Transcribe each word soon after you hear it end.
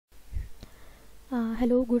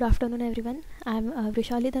Hello, good afternoon everyone. I'm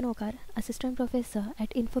Vrishali Dhanokar, Assistant Professor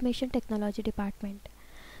at Information Technology Department.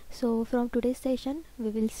 So from today's session, we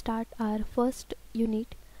will start our first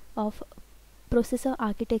unit of Processor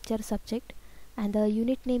Architecture subject, and the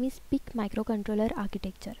unit name is PIC Microcontroller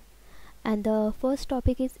Architecture. And the first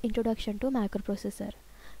topic is Introduction to Microprocessor.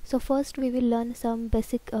 So first we will learn some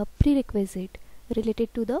basic prerequisite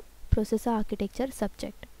related to the Processor Architecture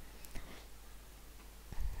subject.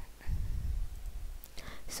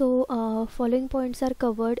 So following points are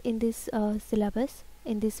covered in this syllabus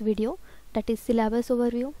in this video, that is syllabus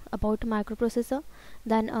overview about microprocessor,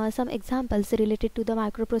 then some examples related to the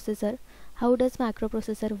microprocessor, how does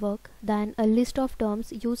microprocessor work, then a list of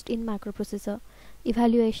terms used in microprocessor,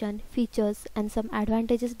 evaluation, features, and some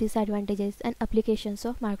advantages, disadvantages, and applications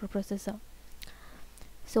of microprocessor.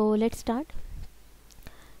 So let's start.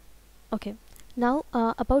 Okay, now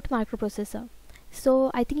about microprocessor.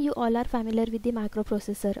 So I think you all are familiar with the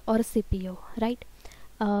microprocessor or CPU, right?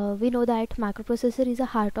 We know that microprocessor is a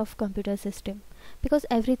heart of computer system, because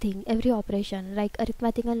every operation like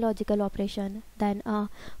arithmetic and logical operation, then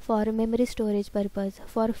for memory storage purpose,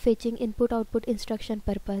 for fetching input output instruction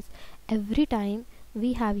purpose, every time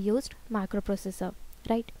we have used microprocessor,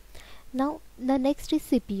 right? Now the next is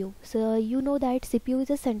CPU. So you know that CPU is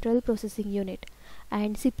a central processing unit,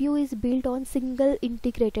 and CPU is built on single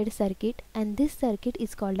integrated circuit, and this circuit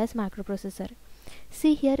is called as microprocessor.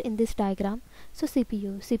 See here in this diagram. So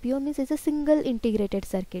CPU means is a single integrated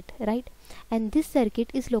circuit, right? And this circuit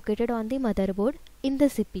is located on the motherboard in the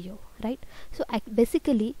CPU, right? So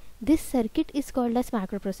basically this circuit is called as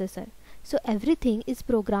microprocessor. So everything is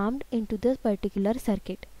programmed into this particular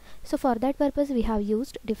circuit. So for that purpose we have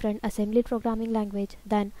used different assembly programming language,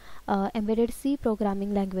 then embedded C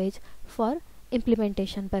programming language for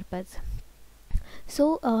implementation purpose.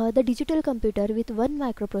 So the digital computer with one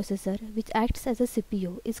microprocessor which acts as a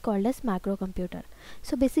CPU is called as microcomputer.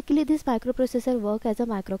 So basically this microprocessor work as a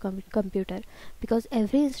microcomputer because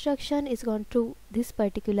every instruction is gone through this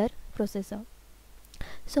particular processor.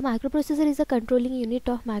 So microprocessor is a controlling unit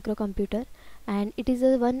of microcomputer, and it is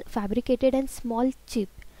a one fabricated and small chip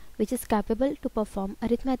which is capable to perform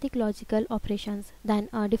arithmetic logical operations, then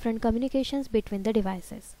different communications between the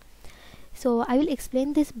devices. So I will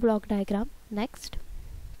explain this block diagram next.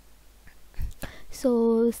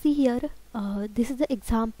 So see here, this is the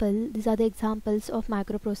example, these are the examples of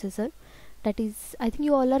microprocessor. That is, I think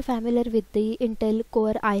you all are familiar with the Intel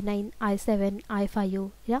Core i9, i7,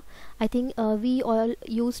 i5. Yeah, I think we all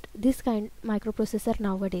used this kind microprocessor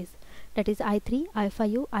nowadays. That is i3,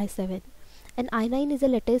 i5, i7. And i9 is the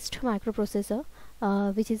latest microprocessor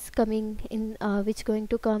which is coming in, which going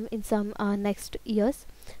to come in some next years.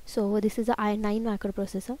 So this is a i9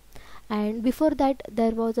 microprocessor, and before that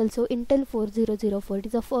there was also Intel 4004. It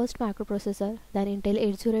is the first microprocessor, then Intel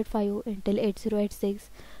 8085, Intel 8086,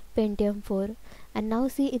 Pentium 4. And now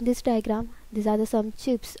see in this diagram, these are the some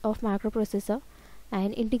chips of microprocessor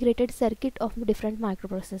and integrated circuit of different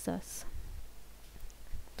microprocessors.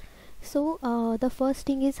 So the first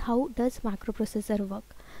thing is, how does microprocessor work?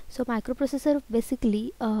 So microprocessor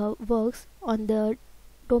basically works on the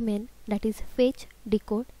domain, that is fetch,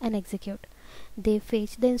 decode, and execute. They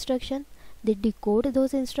fetch the instruction, they decode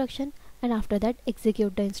those instruction, and after that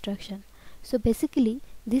execute the instruction. So basically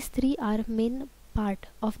these three are main part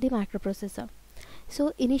of the microprocessor.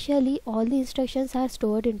 So initially all the instructions are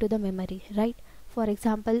stored into the memory, right? For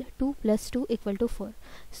example, 2 plus 2 equal to 4.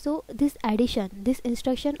 So this addition, this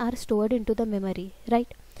instruction are stored into the memory,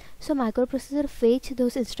 right? So microprocessor fetch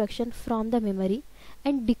those instructions from the memory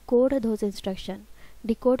and decode those instructions.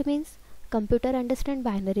 Decode means computer understand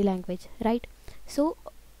binary language, right? So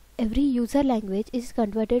every user language is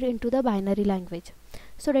converted into the binary language.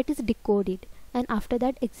 So that is decoded, and after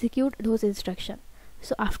that execute those instructions.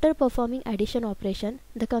 So after performing addition operation,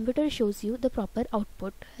 the computer shows you the proper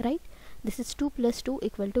output, right? This is 2 plus 2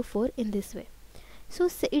 equal to 4 in this way. So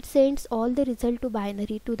it sends all the result to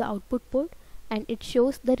binary to the output port, and it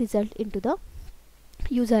shows the result into the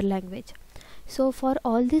user language. So for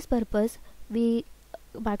all this purpose,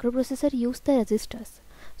 microprocessor use the registers.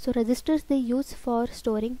 So registers they use for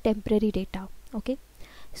storing temporary data. Okay.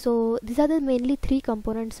 So these are the mainly three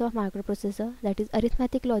components of microprocessor, that is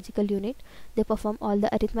arithmetic logical unit, they perform all the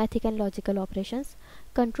arithmetic and logical operations.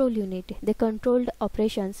 Control unit, they control the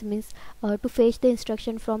operations, means to fetch the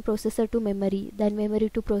instruction from processor to memory, then memory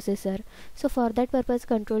to processor. So for that purpose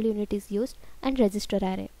control unit is used. And register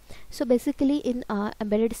array. So basically in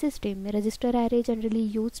embedded system, register array generally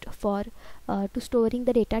used for to storing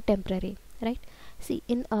the data temporary, right? See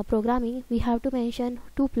in programming we have to mention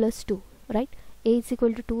 2 plus 2, right? A is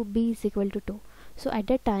equal to 2, B is equal to 2. So at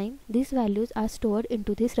that time these values are stored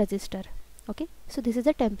into this register. Okay, so this is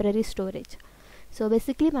a temporary storage. So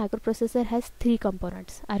basically microprocessor has three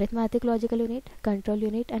components: arithmetic logical unit, control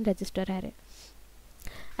unit, and register array.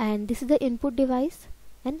 And this is the input device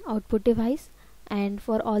and output device, and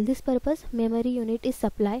for all this purpose memory unit is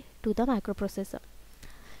supplied to the microprocessor.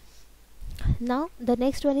 Now the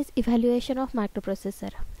next one is evaluation of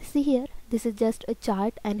microprocessor. See here, this is just a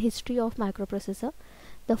chart and history of microprocessor.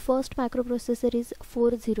 The first microprocessor is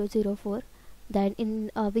 4004, then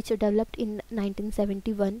which developed in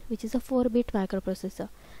 1971, which is a 4-bit microprocessor,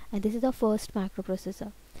 and this is the first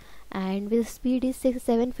microprocessor, and with speed is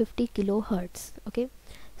 750 kilohertz. Okay,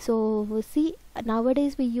 so see,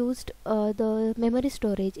 nowadays we used the memory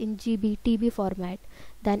storage in GB, TB format,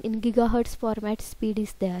 then in gigahertz format speed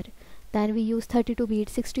is there, then we use 32-bit,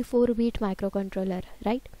 64-bit microcontroller,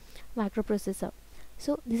 right, microprocessor.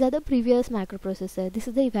 So these are the previous microprocessor. This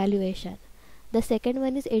is the evaluation. The second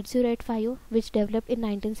one is 8085, which developed in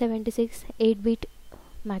 1976, 8-bit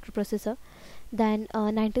microprocessor. Then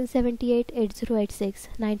 1978 8086,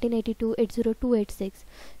 1982 80286.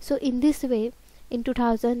 So in this way, in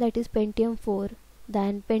 2000 that is Pentium 4,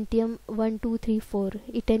 then Pentium 1 2 3 4,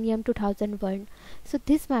 Itanium 2001. So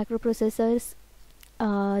these microprocessors,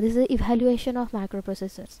 this is the evaluation of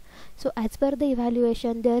microprocessors. So as per the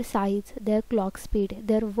evaluation, their size, their clock speed,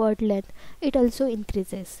 their word length, it also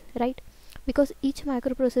increases, right? Because each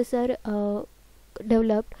microprocessor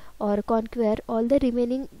developed or conquer all the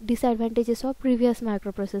remaining disadvantages of previous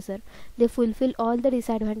microprocessor. They fulfill all the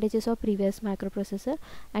disadvantages of previous microprocessor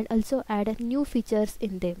and also add new features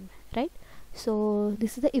in them, right? So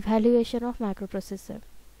this is the evaluation of microprocessor.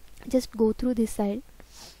 Just go through this side.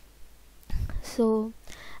 So,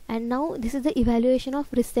 and now this is the evaluation of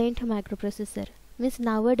recent microprocessor, means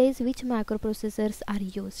nowadays which microprocessors are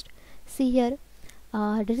used. See here,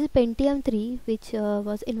 this is Pentium 3, which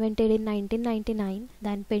was invented in 1999,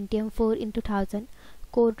 then Pentium 4 in 2000,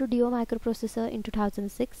 Core 2 Duo microprocessor in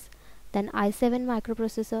 2006, then i7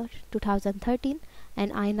 microprocessor 2013,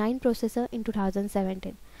 and i9 processor in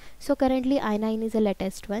 2017. So currently i9 is the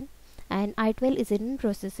latest one, and i12 is in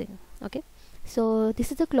processing. Okay, so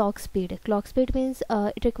this is the clock speed. Clock speed means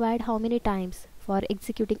it required how many times for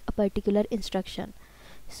executing a particular instruction.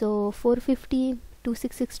 So 450 to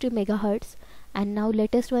 660 megahertz, and now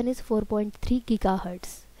latest one is 4.3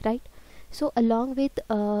 gigahertz, right? So along with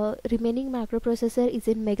remaining microprocessor is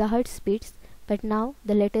in megahertz speeds, but now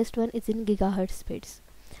the latest one is in gigahertz speeds.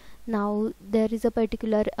 Now there is a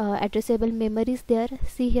particular addressable memories there.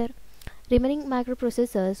 See here, remaining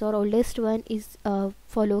microprocessors or oldest one is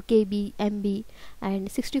follow KB, MB, and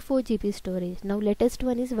 64 GB storage. Now latest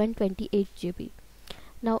one is 128 GB.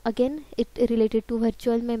 Now again it related to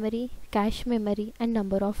virtual memory, cache memory, and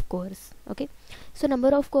number of cores. Okay, so number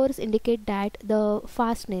of cores indicate that the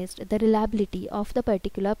fastness, the reliability of the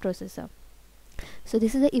particular processor. So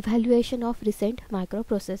this is the evaluation of recent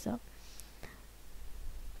microprocessor.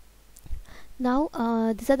 Now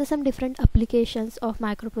these are some different applications of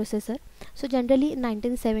microprocessor. So generally in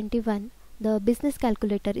 1971, the business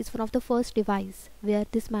calculator is one of the first device where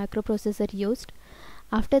this microprocessor used.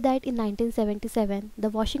 After that, in 1977, the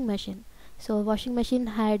washing machine. So washing machine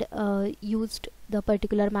had used the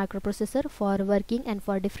particular microprocessor for working and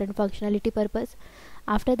for different functionality purpose.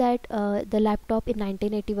 After that, the laptop in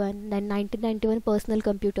 1981, then 1991 personal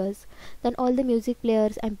computers, then all the music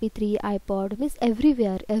players, MP3, iPod, means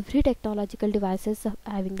everywhere, every technological devices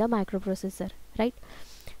having the microprocessor, right?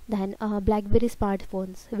 Then BlackBerry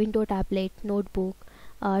smartphones, Windows tablet, notebook,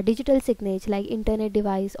 digital signage like internet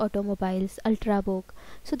device, automobiles, ultrabook.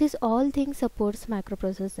 So this all things supports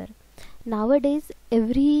microprocessor. Nowadays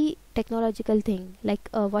every technological thing like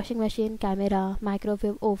a washing machine, camera,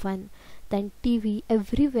 microwave oven, then TV,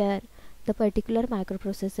 everywhere the particular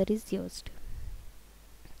microprocessor is used.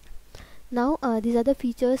 Now these are the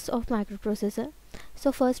features of microprocessor.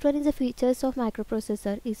 So first one is the features of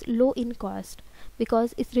microprocessor is low in cost,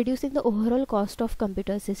 because it's reducing the overall cost of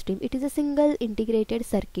computer system. It is a single integrated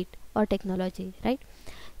circuit or technology, right?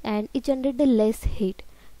 And it generates the less heat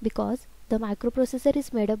because the microprocessor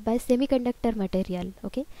is made up by semiconductor material,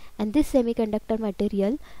 okay, and this semiconductor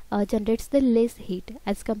material generates the less heat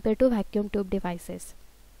as compared to vacuum tube devices.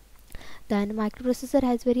 Then microprocessor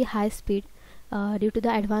has very high speed. Due to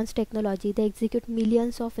the advanced technology, they execute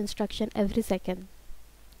millions of instructions every second.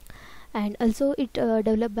 And also it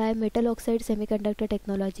developed by metal oxide semiconductor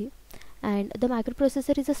technology, and the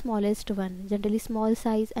microprocessor is the smallest one, generally small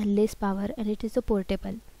size and less power, and it is a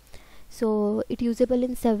portable. So it usable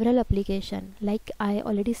in several applications, like I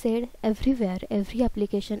already said, everywhere, every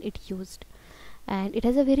application it used, and it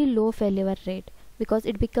has a very low failure rate, because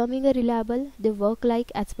it becoming a reliable, they work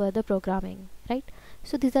like as per the programming, right?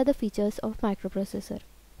 So these are the features of microprocessor.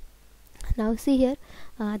 Now see here,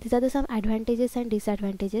 these are the some advantages and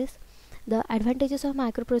disadvantages. The advantages of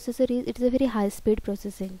microprocessor is it is a very high speed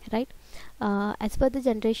processing, right? As per the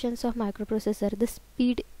generations of microprocessor, the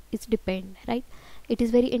speed is depend, right? It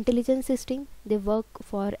is very intelligent system, they work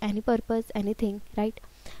for any purpose, anything, right?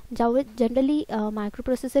 Generally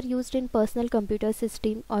microprocessor used in personal computer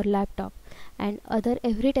system or laptop and other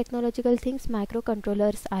every technological things,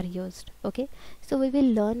 microcontrollers are used. Okay, so we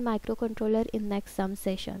will learn microcontroller in next some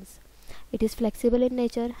sessions. It is flexible in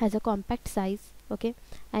nature, has a compact size, okay,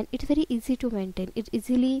 and it's very easy to maintain. It's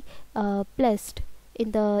easily placed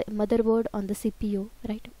in the motherboard on the CPU,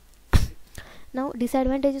 right? Now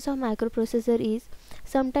disadvantages of microprocessor is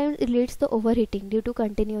sometimes it leads to overheating due to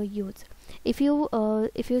continuous use. If you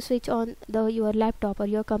switch on your laptop or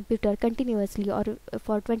your computer continuously or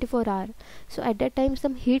for 24 hours, so at that time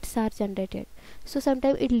some heats are generated, so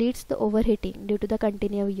sometimes it leads to overheating due to the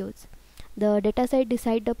continuous use. The data site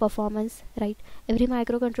decide the performance, right? Every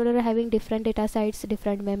microcontroller having different data sites,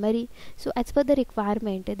 different memory, so as per the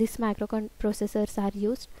requirement these microprocessors are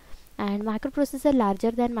used. And microprocessor larger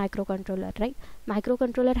than microcontroller, right?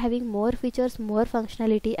 Microcontroller having more features, more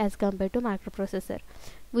functionality as compared to microprocessor.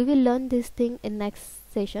 We will learn this thing in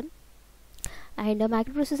next session. And a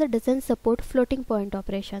microprocessor doesn't support floating point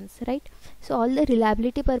operations, right? So all the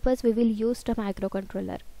reliability purpose we will use the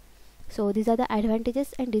microcontroller. So these are the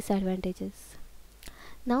advantages and disadvantages.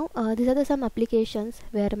 Now these are the some applications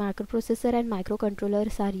where microprocessor and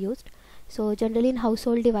microcontrollers are used. So generally in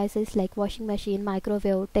household devices like washing machine,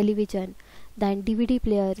 microwave, television, then DVD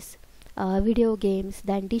players, video games,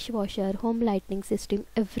 then dishwasher, home lighting system,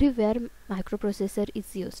 everywhere microprocessor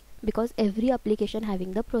is used because every application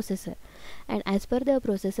having the processor, and as per the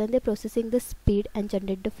processor they processing the speed and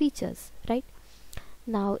generate the features, right?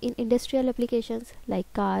 Now in industrial applications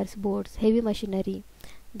like cars, boats, heavy machinery,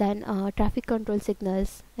 then traffic control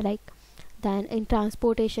signals, like then in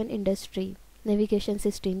transportation industry, navigation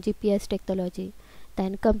system, GPS technology,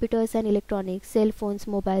 then computers and electronics, cell phones,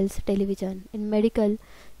 mobiles, television, in medical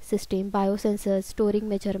system, biosensors, storing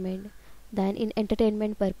measurement, then in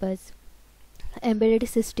entertainment purpose, embedded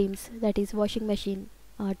systems, that is washing machine,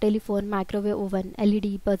 telephone, microwave oven,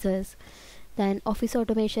 LED buzzers, then office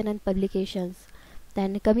automation and publications,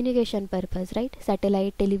 then communication purpose, right?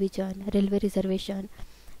 Satellite television, railway reservation,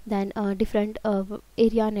 then different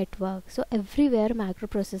area network. So everywhere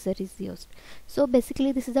microprocessor is used. So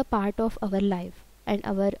basically this is a part of our life and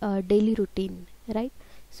our daily routine, right?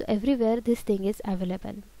 So everywhere this thing is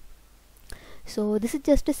available. So this is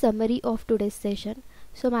just a summary of today's session.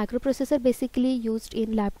 So microprocessor basically used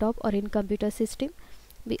in laptop or in computer system,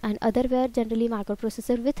 and otherwhere generally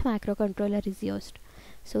microprocessor with microcontroller is used.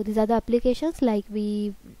 So these are the applications like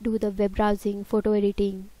we do the web browsing, photo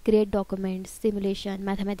editing, create documents, simulation,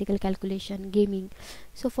 mathematical calculation, gaming.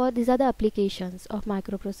 So for these are the applications of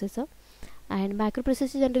microprocessor, and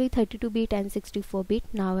microprocessor generally 32-bit and 64-bit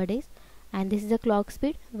nowadays, and this is the clock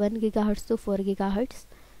speed 1 GHz to 4 GHz.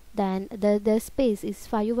 Then the space is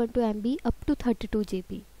 512 MB up to 32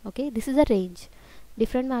 GB. Okay, this is a range.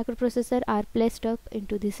 Different microprocessor are placed up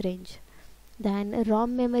into this range. Then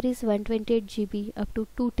ROM memory is 128 GB up to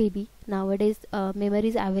 2 TB. Nowadays memory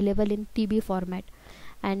is available in TB format,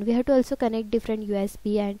 and we have to also connect different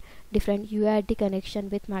USB and different UART connection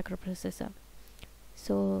with microprocessor.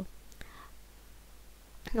 So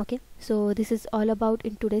okay, so this is all about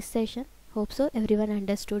in today's session. Hope so everyone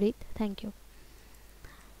understood it. Thank you.